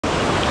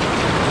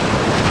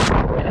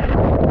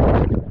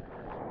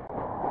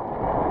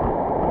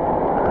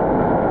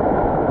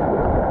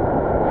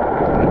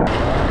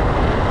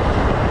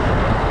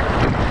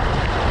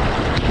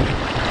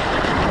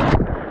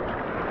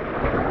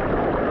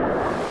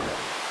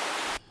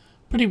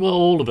Pretty well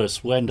all of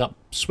us will end up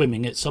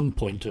swimming at some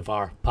point of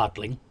our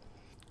paddling.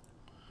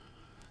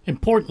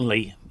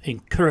 Importantly, in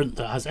current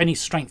that has any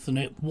strength in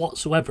it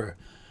whatsoever,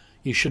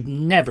 you should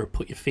never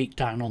put your feet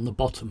down on the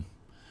bottom.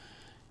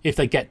 If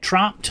they get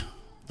trapped,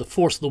 the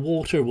force of the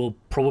water will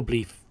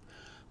probably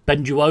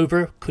bend you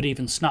over, could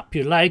even snap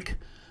your leg,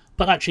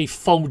 but actually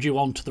fold you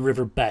onto the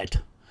river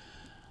bed.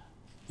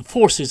 The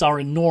forces are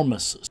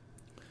enormous.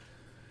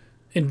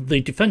 In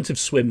the defensive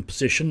swim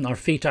position, our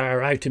feet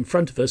are out in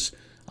front of us,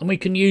 and we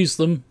can use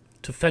them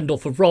to fend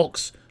off of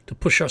rocks to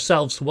push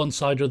ourselves to one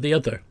side or the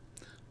other,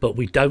 but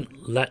we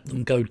don't let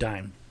them go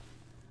down.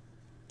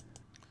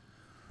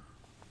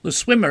 The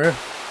swimmer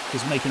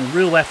is making a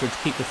real effort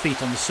to keep the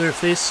feet on the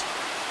surface,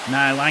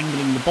 now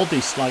angling the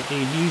body slightly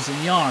and using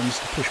the arms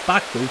to push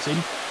backwards in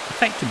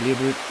effectively a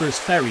reverse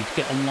ferry to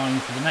get on line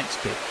for the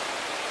next bit.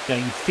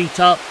 Getting feet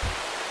up,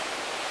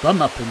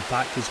 bum up in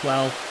fact as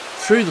well,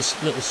 through the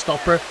little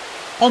stopper,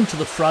 onto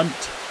the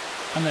front,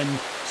 and then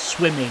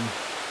swimming,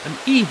 and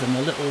even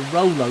a little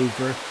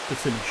rollover to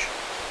finish.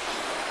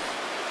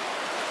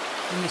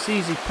 In this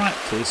easy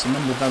practice, a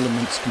number of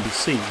elements can be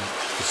seen.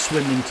 The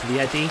swim into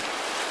the eddy,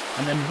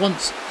 and then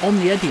once on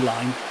the eddy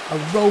line, a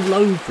roll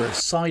over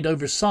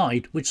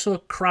side, which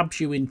sort of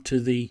crabs you into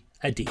the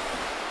eddy.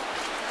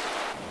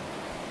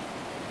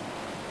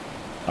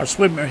 Our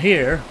swimmer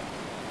here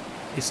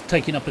is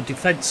taking up a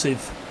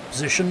defensive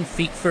position,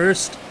 feet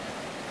first,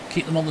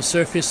 keep them on the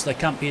surface so they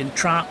can't be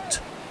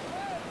entrapped.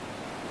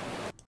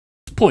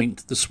 At this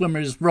point, the swimmer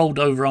is rolled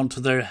over onto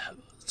their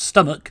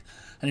stomach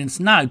and is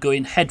now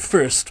going head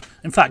first,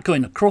 in fact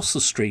going across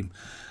the stream.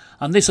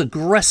 And this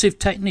aggressive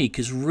technique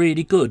is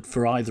really good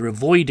for either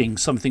avoiding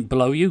something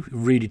below you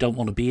really don't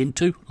want to be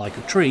into, like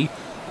a tree,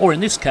 or in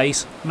this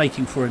case,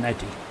 making for an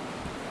eddy.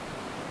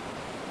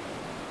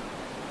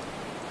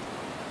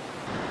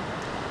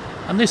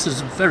 And this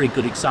is a very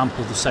good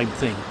example of the same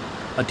thing.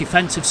 A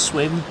defensive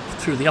swim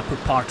through the upper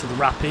part of the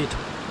rapid,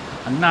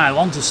 and now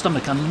onto the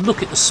stomach, and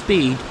look at the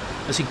speed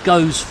as he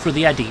goes for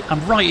the eddy,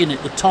 and right in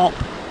at the top,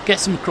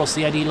 gets him across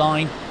the eddy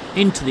line,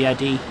 into the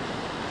eddy,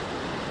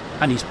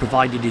 and he's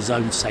provided his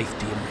own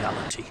safety in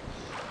reality.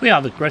 We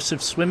have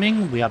aggressive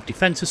swimming, we have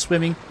defensive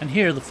swimming, and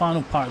here the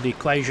final part of the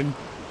equation,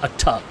 a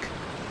tuck.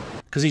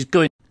 Because he's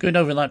going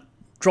over that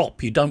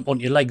drop, you don't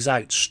want your legs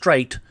out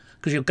straight,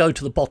 because you'll go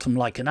to the bottom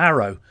like an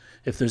arrow.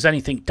 If there's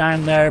anything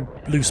down there,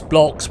 loose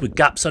blocks with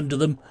gaps under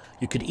them,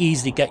 you could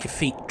easily get your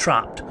feet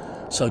trapped.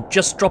 So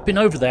just dropping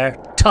over there,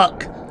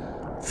 tuck,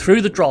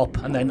 through the drop,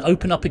 and then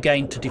open up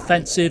again to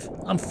defensive,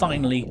 and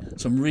finally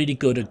some really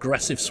good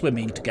aggressive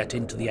swimming to get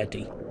into the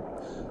eddy.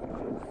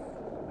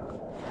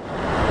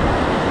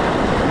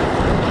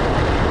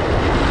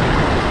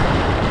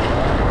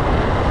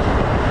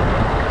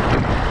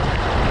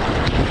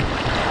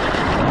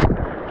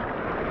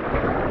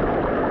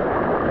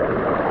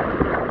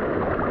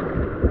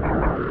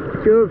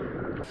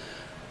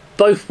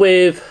 Both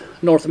with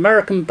North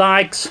American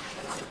bags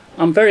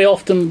and very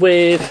often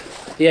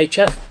with the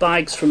HF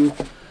bags from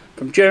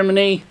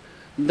Germany,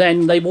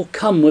 then they will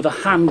come with a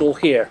handle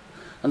here.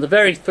 And the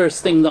very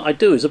first thing that I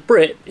do as a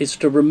Brit is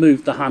to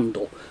remove the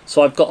handle.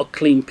 So I've got a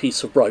clean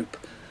piece of rope.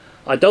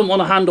 I don't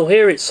want a handle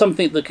here, it's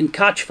something that can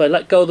catch if I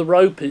let go of the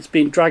rope and it's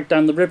being dragged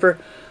down the river.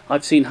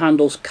 I've seen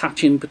handles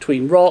catching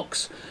between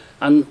rocks,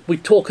 and we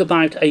talk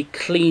about a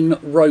clean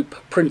rope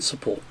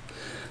principle.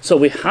 So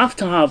we have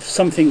to have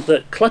something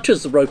that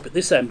clutches the rope at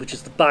this end, which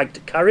is the bag to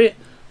carry it,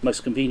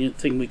 most convenient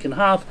thing we can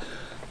have.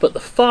 But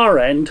the far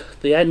end,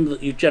 the end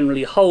that you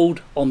generally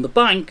hold on the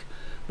bank,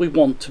 we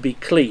want to be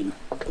clean.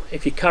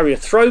 If you carry a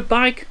throw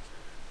bag,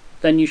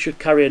 then you should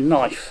carry a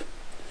knife.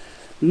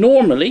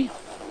 Normally,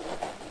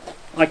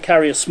 I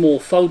carry a small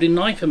folding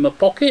knife in my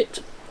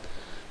pocket.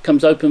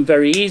 Comes open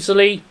very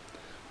easily.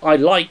 I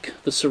like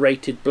the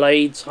serrated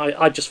blades.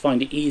 I just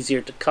find it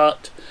easier to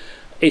cut.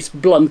 It's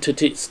blunt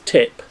at its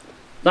tip.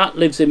 That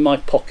lives in my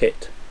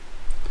pocket.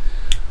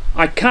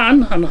 I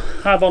can, and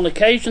have on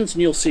occasions,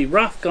 and you'll see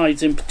raft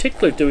guides in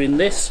particular doing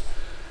this,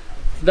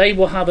 they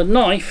will have a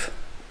knife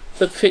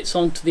that fits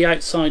onto the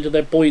outside of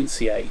their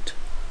buoyancy aid.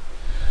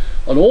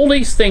 And all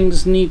these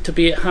things need to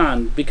be at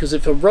hand, because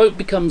if a rope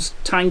becomes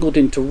tangled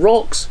into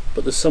rocks,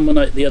 but there's someone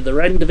at the other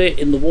end of it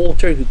in the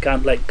water who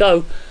can't let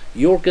go,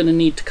 you're going to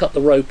need to cut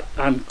the rope,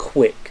 and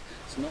quick.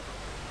 It's not...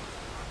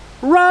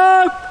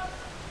 Rope!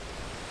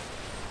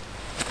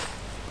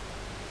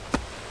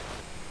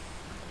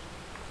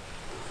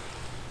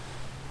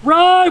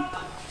 Rope!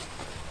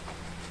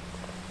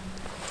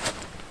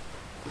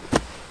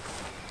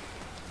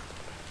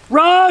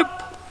 Rope!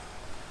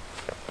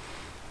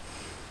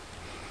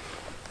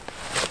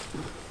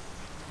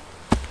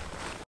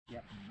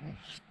 Yep.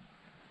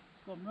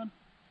 Go on, run.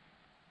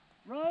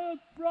 Rope!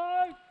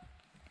 Rope!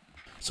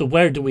 So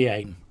where do we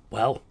aim?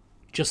 Well,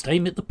 just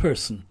aim at the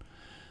person.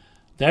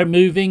 They're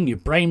moving, your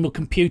brain will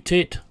compute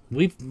it.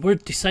 We're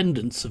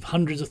descendants of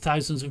hundreds of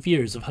thousands of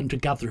years of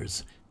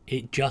hunter-gatherers.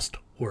 It just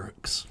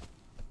works.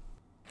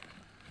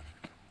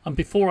 And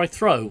before I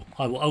throw,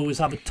 I will always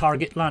have a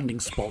target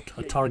landing spot,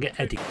 a target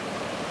eddy.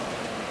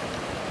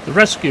 The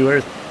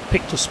rescuer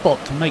picked a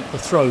spot to make the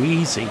throw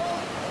easy,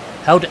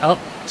 held it up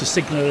to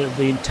signal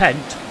the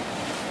intent,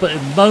 but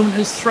the moment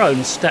it's thrown,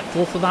 has stepped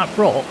off of that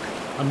rock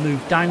and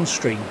moved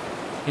downstream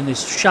in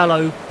this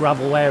shallow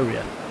gravel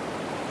area.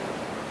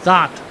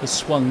 That has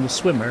swung the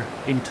swimmer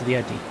into the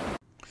eddy.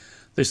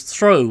 This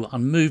throw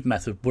and move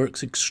method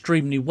works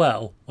extremely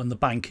well when the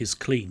bank is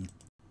clean.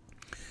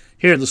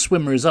 Here the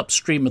swimmer is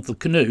upstream of the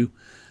canoe,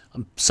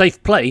 a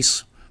safe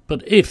place,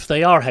 but if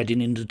they are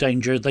heading into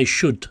danger, they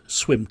should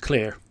swim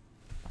clear.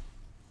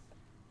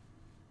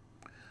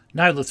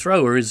 Now the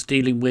thrower is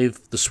dealing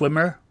with the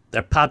swimmer,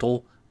 their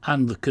paddle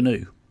and the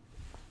canoe.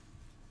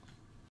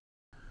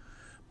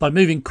 By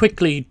moving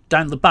quickly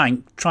down the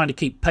bank, trying to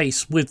keep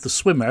pace with the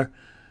swimmer,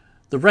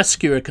 the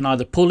rescuer can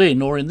either pull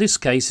in, or in this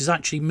case is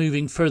actually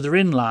moving further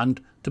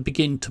inland to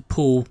begin to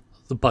pull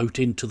the boat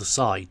into the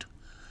side.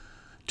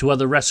 Two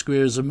other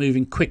rescuers are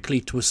moving quickly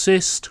to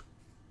assist.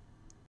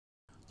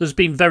 There's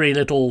been very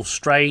little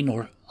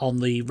strain on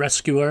the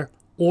rescuer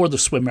or the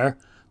swimmer.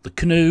 The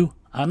canoe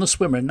and the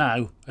swimmer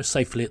now are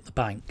safely at the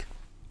bank.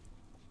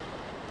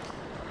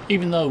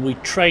 Even though we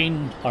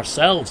train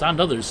ourselves and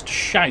others to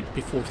shout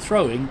before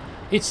throwing,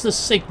 it's the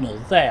signal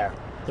there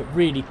that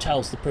really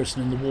tells the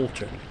person in the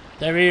water.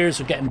 Their ears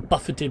are getting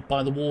buffeted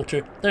by the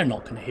water, they're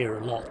not going to hear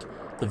a lot.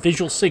 The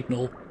visual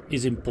signal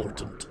is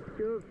important.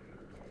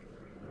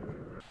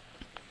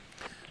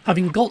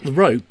 Having got the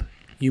rope,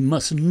 you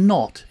must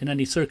not in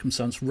any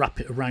circumstance wrap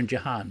it around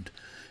your hand.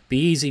 Be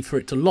easy for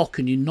it to lock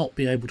and you not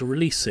be able to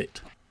release it.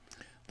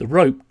 The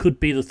rope could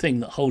be the thing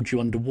that holds you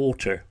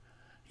underwater.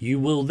 You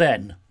will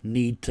then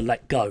need to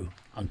let go.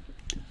 And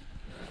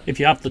if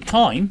you have the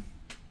time,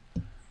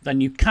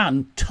 then you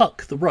can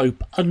tuck the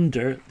rope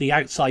under the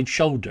outside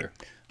shoulder.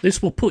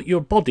 This will put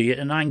your body at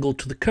an angle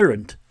to the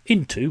current,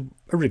 into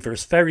a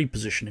reverse ferry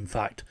position in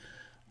fact,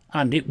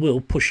 and it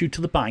will push you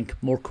to the bank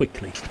more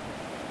quickly.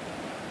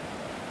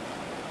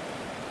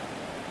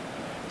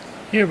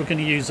 Here we're going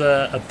to use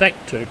a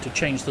vector to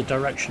change the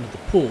direction of the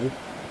pull,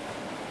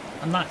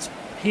 and that's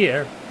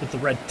here with the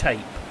red tape.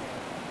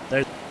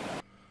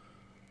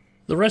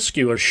 The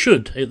rescuer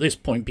should at this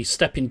point be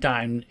stepping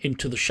down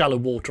into the shallow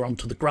water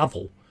onto the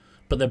gravel,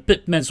 but they're a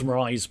bit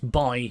mesmerised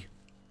by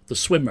the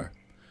swimmer.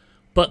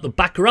 But the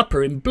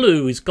backer-upper in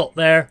blue is got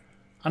there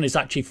and is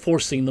actually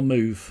forcing the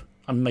move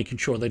and making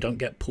sure they don't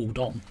get pulled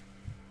on.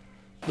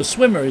 The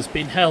swimmer is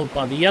being held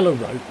by the yellow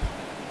rope.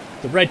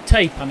 The red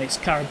tape and its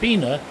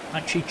carabiner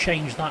actually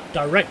change that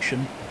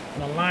direction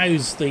and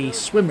allows the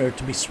swimmer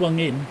to be swung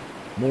in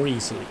more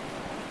easily.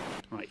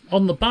 Right.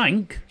 On the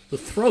bank, the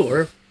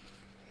thrower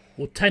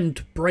will tend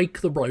to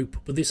break the rope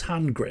with his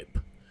hand grip.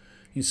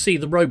 You can see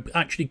the rope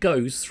actually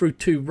goes through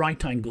two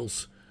right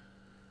angles,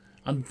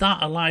 and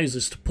that allows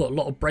us to put a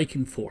lot of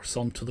braking force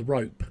onto the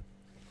rope.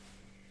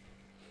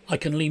 I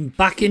can lean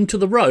back into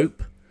the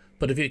rope,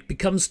 but if it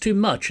becomes too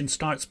much and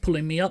starts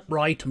pulling me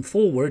upright and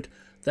forward,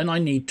 then I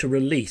need to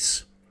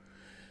release.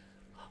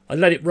 I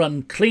let it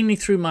run cleanly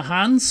through my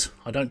hands,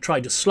 I don't try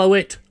to slow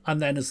it,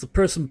 and then as the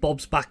person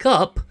bobs back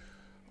up,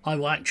 I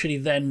will actually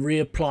then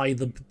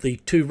reapply the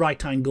two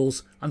right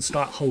angles and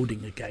start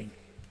holding again.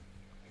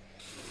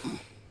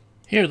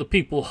 Here the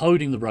people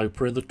holding the rope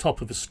are at the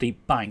top of a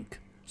steep bank.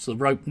 So the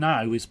rope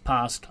now is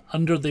passed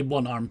under the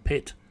one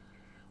armpit,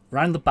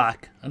 round the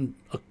back and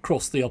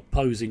across the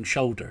opposing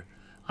shoulder,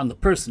 and the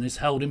person is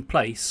held in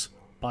place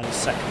by the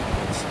second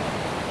person.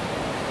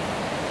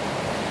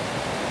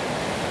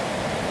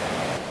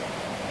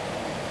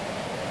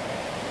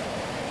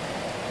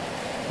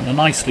 And a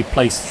nicely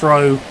placed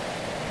throw,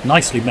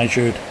 nicely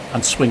measured,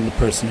 and swing the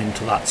person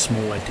into that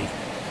small eddy,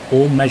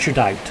 all measured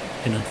out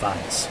in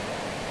advance.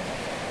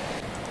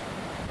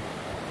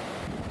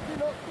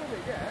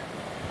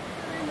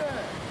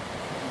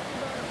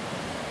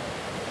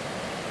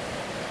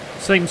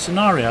 Same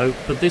scenario,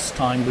 but this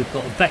time we've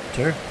got a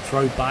vector,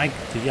 throw bag,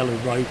 the yellow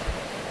rope,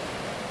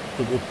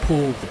 that will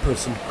pull the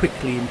person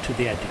quickly into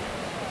the eddy.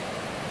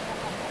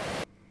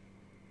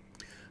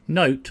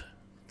 Note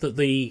that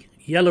the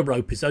yellow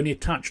rope is only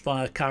attached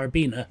via a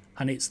carabiner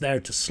and it's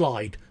there to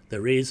slide.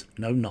 There is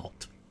no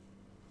knot.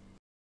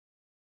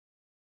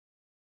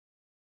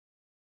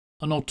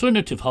 An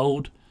alternative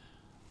hold,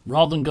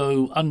 rather than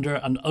go under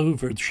and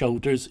over the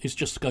shoulders, is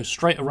just to go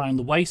straight around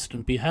the waist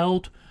and be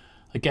held.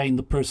 Again,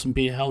 the person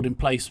being held in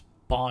place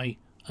by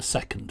a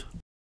second.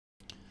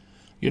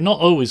 You're not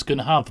always going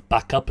to have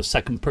back up a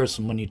second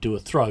person when you do a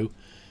throw,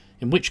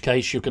 in which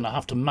case you're going to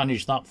have to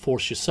manage that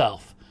force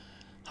yourself.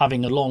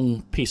 Having a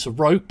long piece of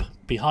rope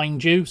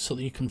behind you so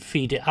that you can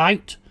feed it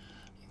out,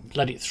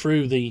 let it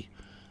through the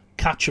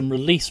catch and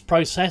release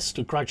process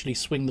to gradually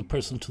swing the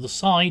person to the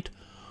side,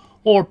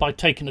 or by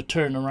taking a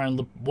turn around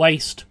the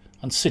waist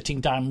and sitting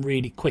down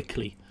really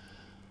quickly.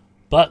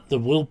 But there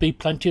will be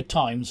plenty of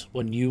times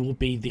when you will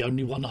be the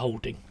only one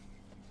holding.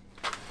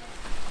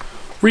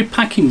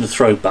 Repacking the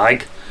throw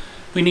bag,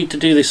 we need to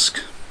do this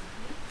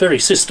very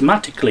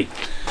systematically.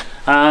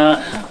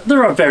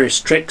 There are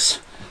various tricks,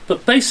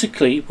 but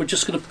basically we're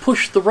just going to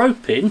push the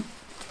rope in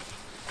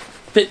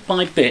bit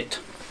by bit.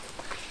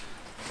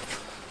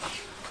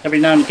 every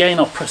now and again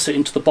I'll press it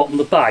into the bottom of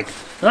the bag.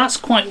 Now that's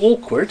quite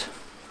awkward,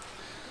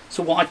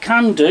 so what I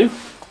can do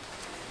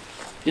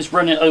is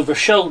run it over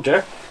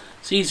shoulder.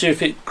 It's easier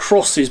if it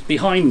crosses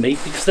behind me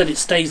because then it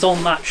stays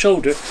on that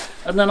shoulder,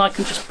 and then I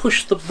can just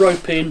push the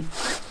rope in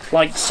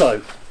like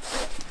so.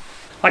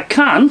 I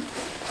can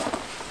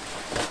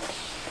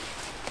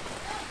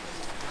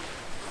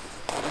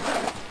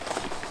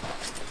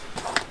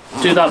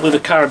do that with a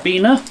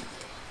carabiner.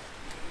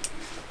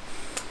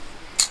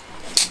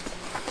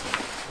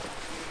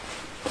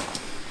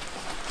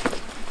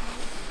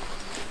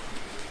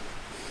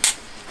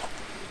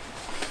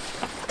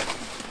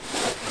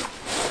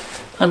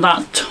 And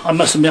that, I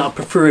must admit, I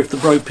prefer if the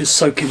rope is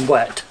soaking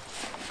wet.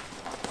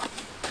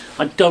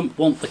 I don't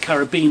want the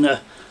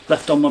carabiner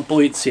left on my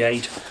buoyancy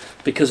aid,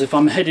 because if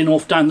I'm heading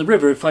off down the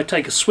river, if I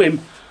take a swim,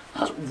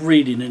 that's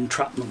really an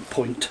entrapment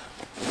point.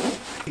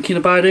 Thinking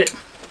about it.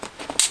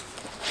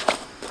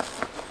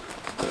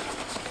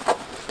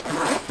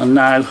 And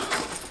now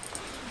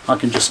I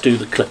can just do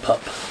the clip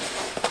up.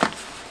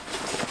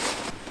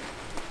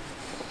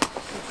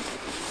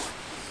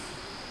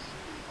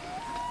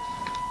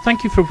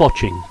 Thank you for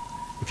watching.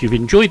 If you've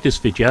enjoyed this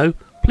video,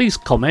 please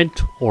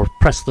comment or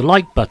press the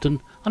like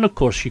button, and of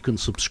course you can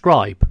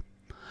subscribe.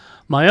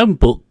 My own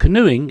book,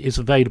 Canoeing, is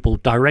available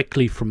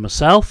directly from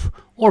myself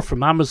or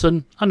from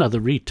Amazon and other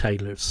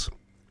retailers.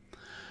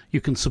 You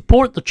can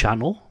support the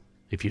channel,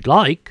 if you'd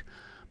like,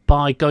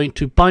 by going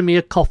to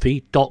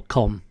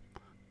buymeacoffee.com.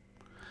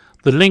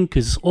 The link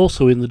is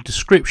also in the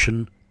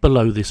description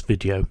below this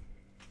video.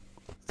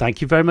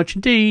 Thank you very much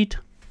indeed.